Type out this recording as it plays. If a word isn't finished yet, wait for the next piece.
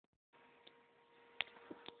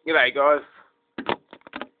G'day guys. I'm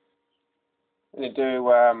going to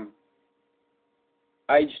do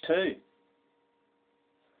age 2.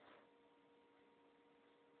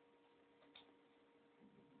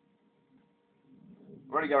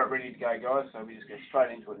 Already got it ready to go guys, so we just go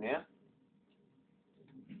straight into it now.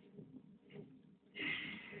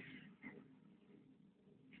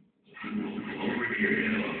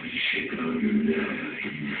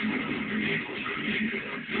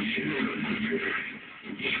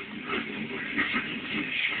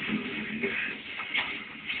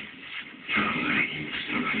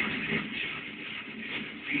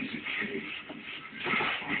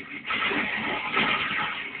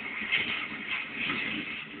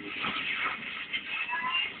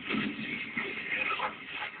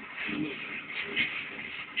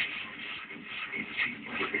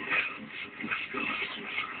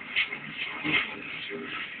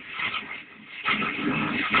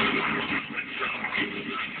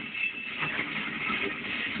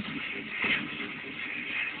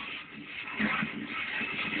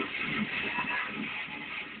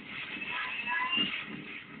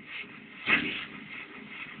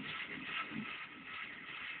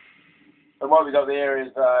 So what we got there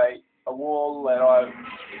is a wall that I've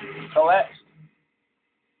collapsed,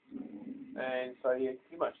 and so you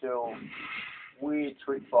pretty much do all weird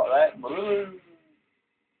tricks like that.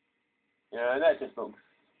 You know, that just looks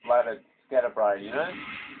flattered, scatterbrained, you know.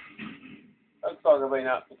 Looks like I've been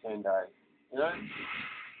up for 10 days, you know.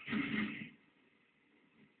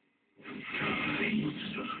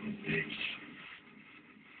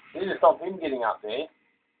 You need to stop him getting up there.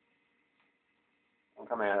 I'll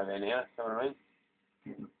come out of there now, see what I mean?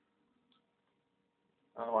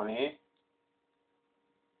 Another one here.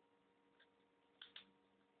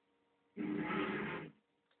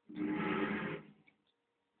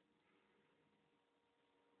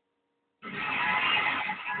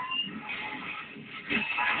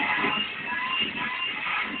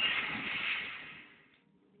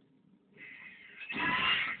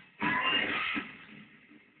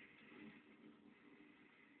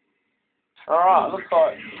 Alright, looks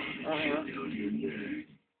like...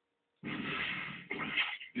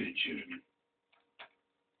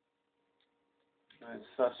 There's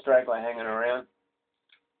a straggler hanging around.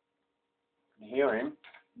 You can hear him.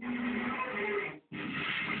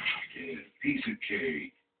 Yeah, piece of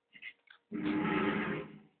cake.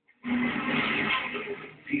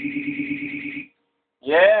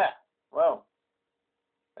 Yeah, well,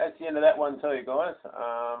 that's the end of that one too, guys.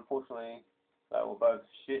 Unfortunately, they were both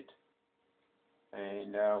shit.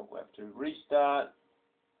 And we'll have to restart.